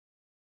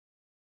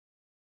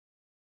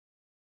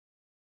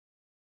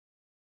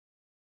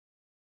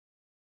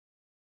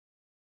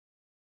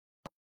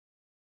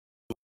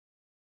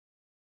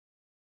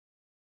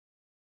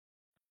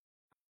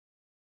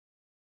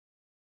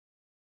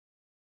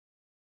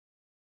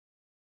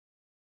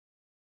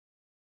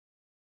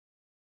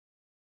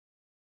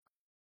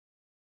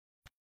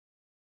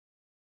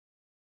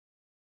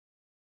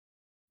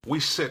We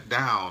sit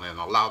down and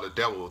allow the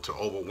devil to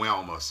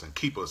overwhelm us and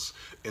keep us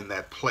in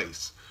that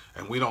place.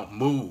 And we don't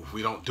move.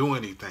 We don't do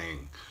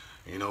anything.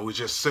 We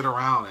just sit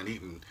around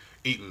and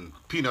eating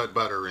peanut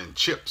butter and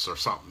chips or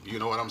something. You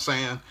know what I'm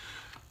saying?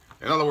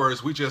 In other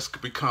words, we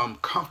just become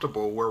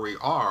comfortable where we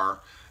are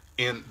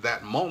in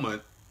that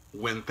moment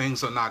when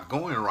things are not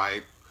going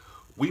right.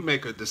 We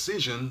make a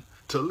decision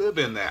to live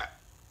in that.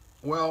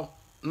 Well,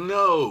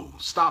 no,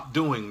 stop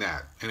doing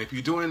that. And if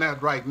you're doing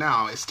that right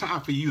now, it's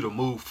time for you to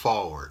move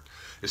forward.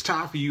 It's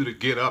time for you to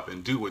get up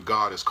and do what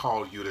God has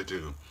called you to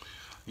do.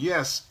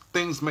 Yes,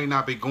 things may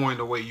not be going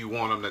the way you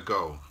want them to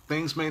go.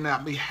 Things may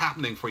not be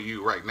happening for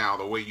you right now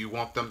the way you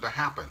want them to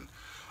happen.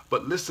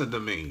 But listen to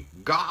me,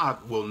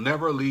 God will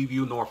never leave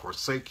you nor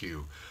forsake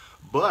you.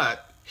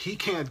 But he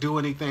can't do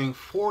anything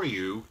for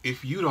you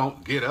if you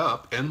don't get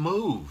up and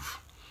move.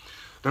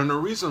 And the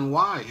reason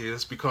why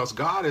is because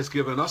God has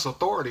given us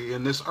authority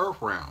in this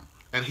earth realm,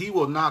 and he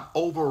will not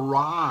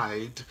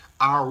override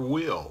our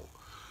will.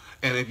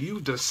 And if you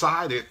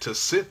decided to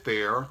sit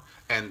there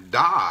and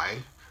die,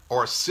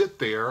 or sit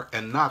there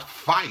and not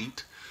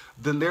fight,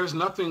 then there's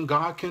nothing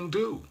God can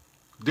do.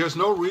 There's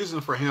no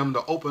reason for him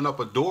to open up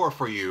a door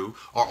for you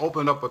or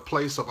open up a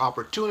place of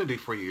opportunity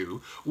for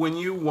you when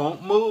you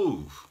won't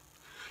move.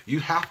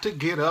 You have to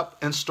get up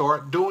and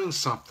start doing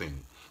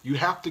something. You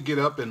have to get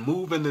up and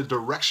move in the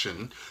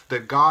direction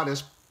that God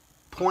has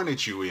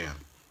pointed you in.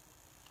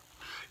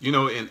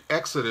 In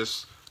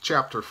Exodus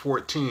chapter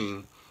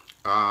 14,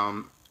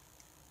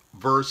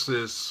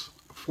 verses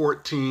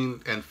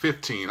 14 and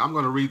 15, I'm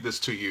going to read this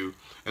to you,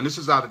 and this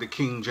is out of the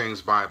King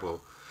James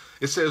Bible.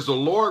 It says, "The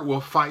Lord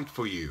will fight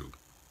for you,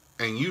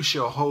 and you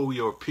shall hold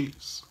your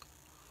peace.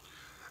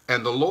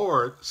 And the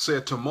Lord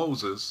said to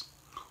Moses,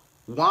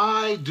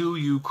 why do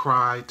you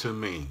cry to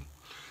me?"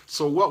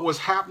 So what was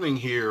happening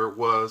here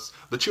was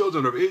the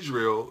children of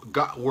Israel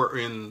were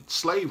in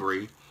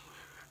slavery,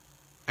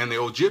 and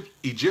the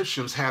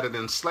Egyptians had it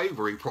in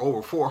slavery for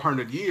over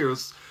 400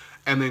 years.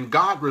 And then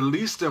God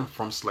released them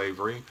from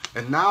slavery,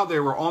 and now they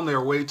were on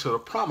their way to the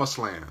promised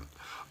land.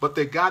 But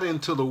they got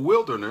into the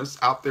wilderness,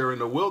 out there in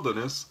the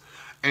wilderness,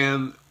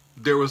 and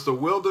there was the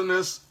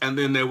wilderness, and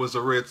then there was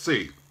the Red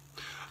Sea.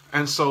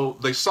 And so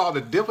they saw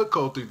the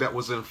difficulty that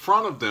was in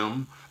front of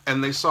them,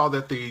 and they saw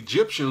that the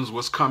Egyptians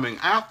was coming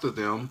after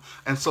them,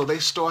 and so they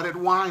started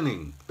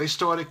whining. They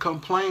started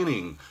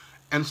complaining.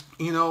 And,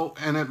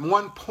 and at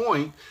one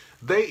point,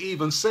 they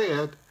even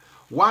said,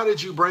 why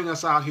did you bring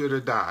us out here to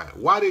die?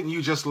 Why didn't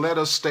you just let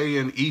us stay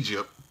in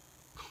Egypt?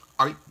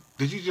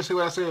 Did you just hear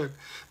what I said?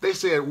 They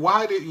said,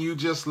 why didn't you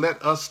just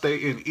let us stay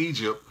in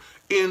Egypt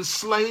in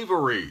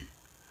slavery?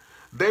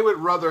 They would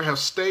rather have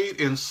stayed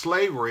in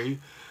slavery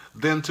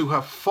than to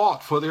have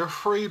fought for their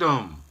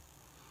freedom.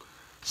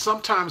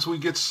 Sometimes we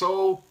get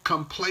so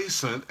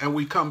complacent and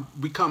we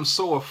become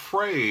so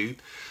afraid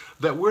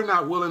that we're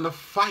not willing to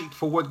fight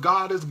for what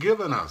God has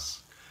given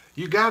us.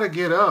 You got to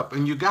get up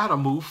and you got to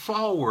move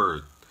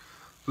forward.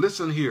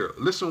 Listen here.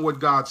 Listen what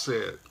God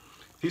said.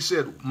 He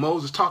said,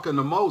 Moses, talking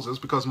to Moses,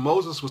 because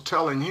Moses was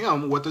telling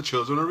him what the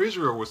children of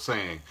Israel were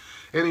saying.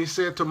 And he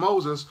said to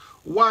Moses,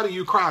 why do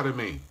you cry to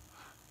me?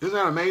 Isn't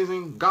that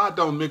amazing? God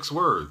don't mix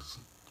words.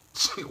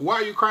 Why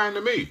are you crying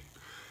to me?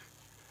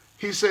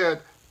 He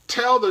said,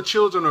 tell the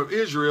children of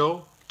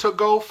Israel to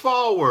go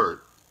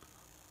forward.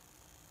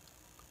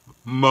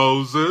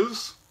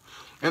 Moses.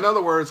 In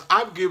other words,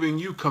 I've given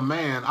you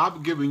command.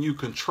 I've given you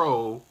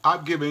control.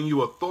 I've given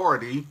you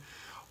authority.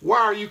 Why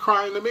are you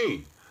crying to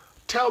me?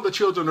 Tell the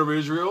children of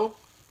Israel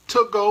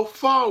to go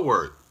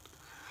forward.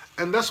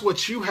 And that's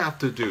what you have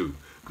to do.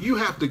 You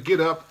have to get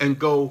up and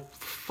go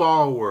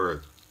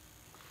forward.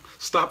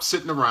 Stop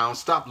sitting around.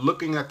 Stop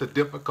looking at the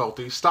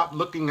difficulty. Stop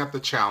looking at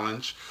the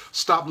challenge.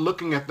 Stop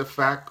looking at the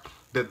fact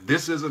that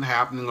this isn't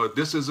happening or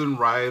this isn't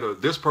right or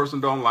this person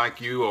don't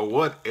like you or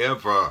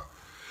whatever.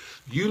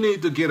 You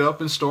need to get up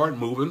and start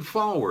moving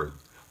forward.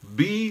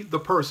 Be the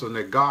person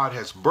that God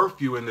has birthed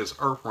you in this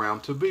earth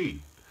realm to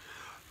be.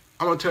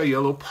 I'm going to tell you a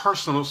little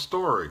personal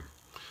story.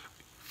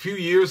 A few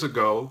years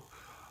ago,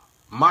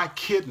 my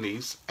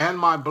kidneys and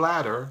my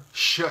bladder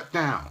shut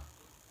down.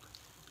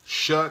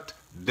 Shut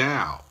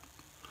down.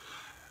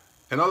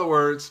 In other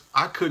words,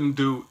 I couldn't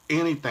do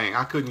anything.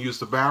 I couldn't use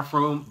the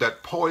bathroom.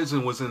 That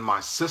poison was in my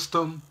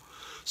system.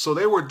 So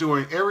they were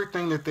doing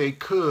everything that they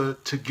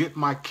could to get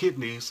my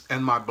kidneys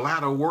and my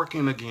bladder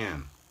working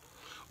again.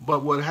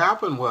 But what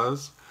happened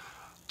was,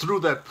 through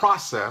that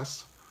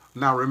process,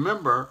 now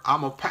remember,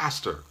 I'm a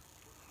pastor.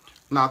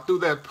 Now through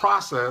that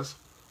process,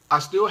 I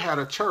still had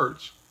a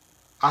church.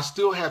 I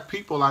still had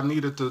people I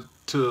needed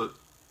to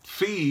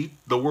feed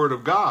the word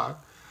of God.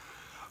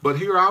 But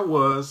here I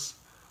was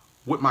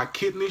with my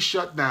kidneys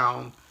shut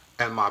down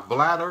and my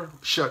bladder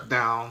shut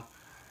down,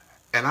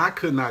 and I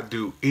could not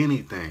do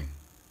anything.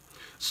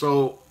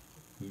 So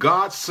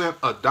God sent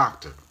a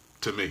doctor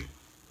to me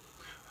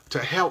to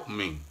help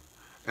me.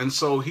 And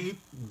so he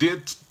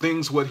did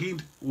things what he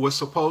was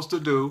supposed to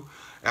do,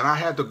 and I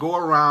had to go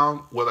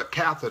around with a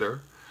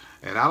catheter.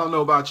 And I don't know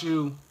about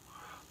you,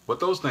 but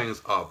those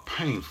things are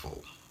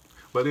painful.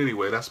 But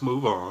anyway, let's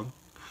move on.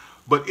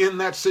 But in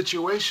that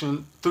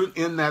situation,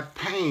 in that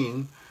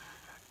pain,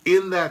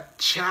 in that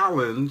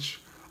challenge,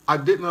 I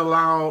didn't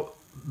allow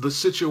the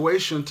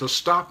situation to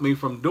stop me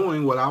from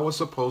doing what I was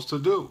supposed to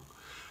do.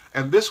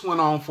 And this went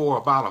on for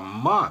about a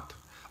month.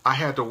 I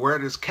had to wear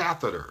this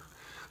catheter.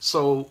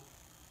 So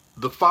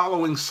the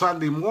following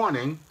Sunday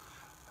morning,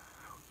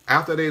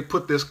 after they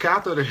put this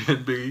catheter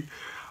in me,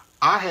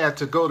 I had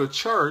to go to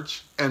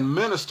church and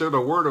minister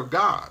the word of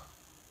God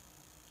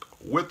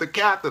with the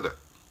catheter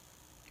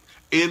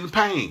in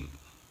pain.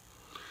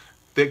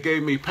 They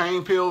gave me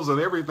pain pills and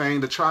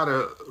everything to try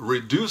to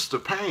reduce the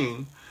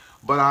pain,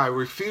 but I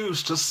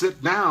refused to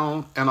sit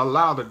down and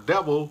allow the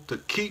devil to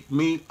keep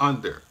me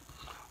under.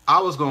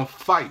 I was going to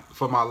fight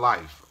for my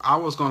life. I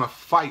was going to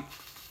fight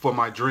for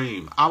my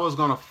dream. I was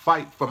going to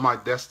fight for my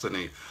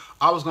destiny.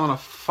 I was going to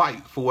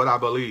fight for what I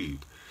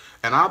believed.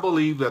 And I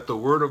believe that the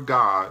word of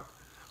God,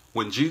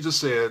 when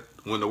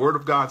the word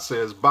of God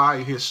says,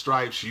 by his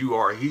stripes you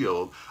are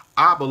healed,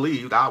 I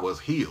believed I was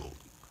healed.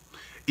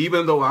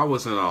 Even though I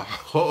was in a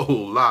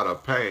whole lot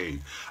of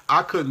pain,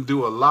 I couldn't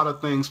do a lot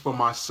of things for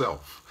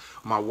myself.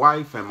 My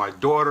wife and my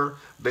daughter,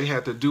 they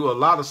had to do a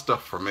lot of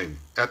stuff for me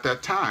at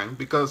that time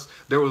because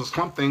there was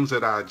some things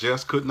that I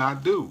just could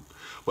not do.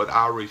 But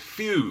I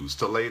refused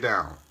to lay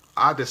down.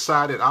 I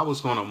decided I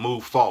was going to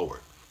move forward.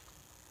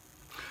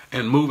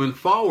 And moving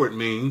forward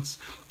means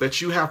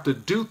that you have to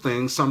do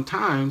things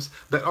sometimes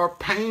that are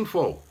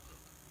painful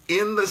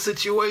in the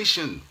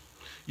situation.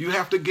 You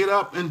have to get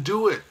up and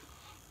do it,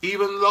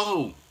 even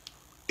though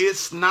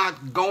it's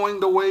not going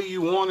the way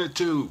you want it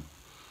to.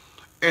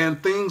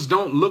 And things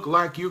don't look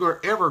like you're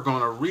ever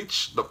going to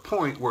reach the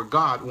point where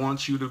God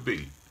wants you to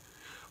be.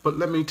 But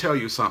let me tell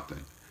you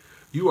something.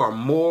 You are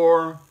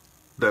more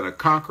than a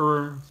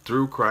conqueror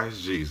through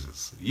Christ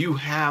Jesus. You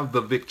have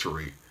the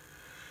victory.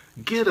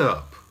 Get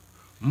up.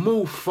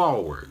 Move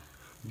forward.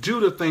 Do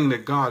the thing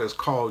that God has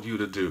called you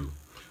to do.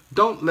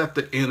 Don't let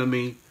the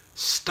enemy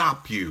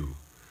stop you.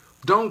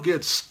 Don't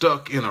get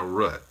stuck in a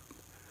rut.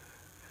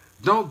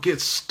 Don't get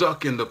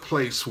stuck in the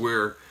place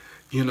where,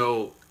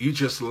 you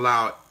just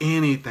allow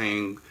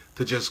anything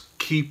to just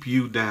keep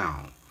you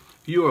down.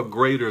 You are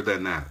greater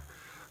than that.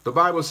 The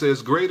Bible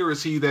says, greater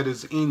is he that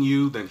is in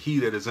you than he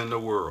that is in the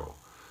world.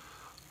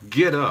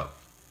 Get up.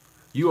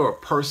 You are a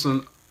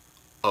person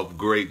of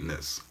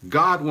greatness.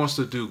 God wants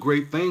to do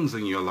great things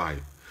in your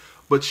life,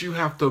 but you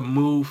have to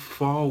move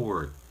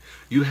forward.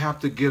 You have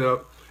to get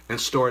up and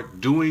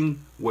start doing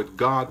what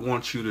God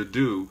wants you to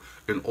do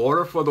in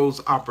order for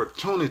those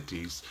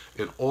opportunities,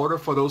 in order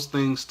for those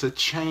things to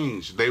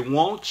change. They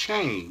won't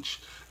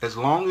change as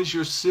long as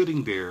you're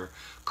sitting there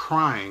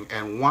crying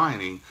and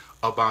whining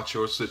about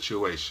your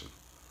situation.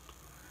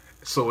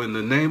 So in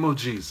the name of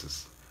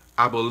Jesus,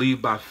 I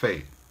believe by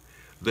faith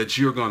that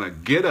you're going to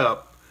get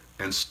up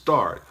and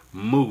start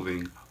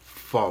moving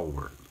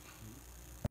forward.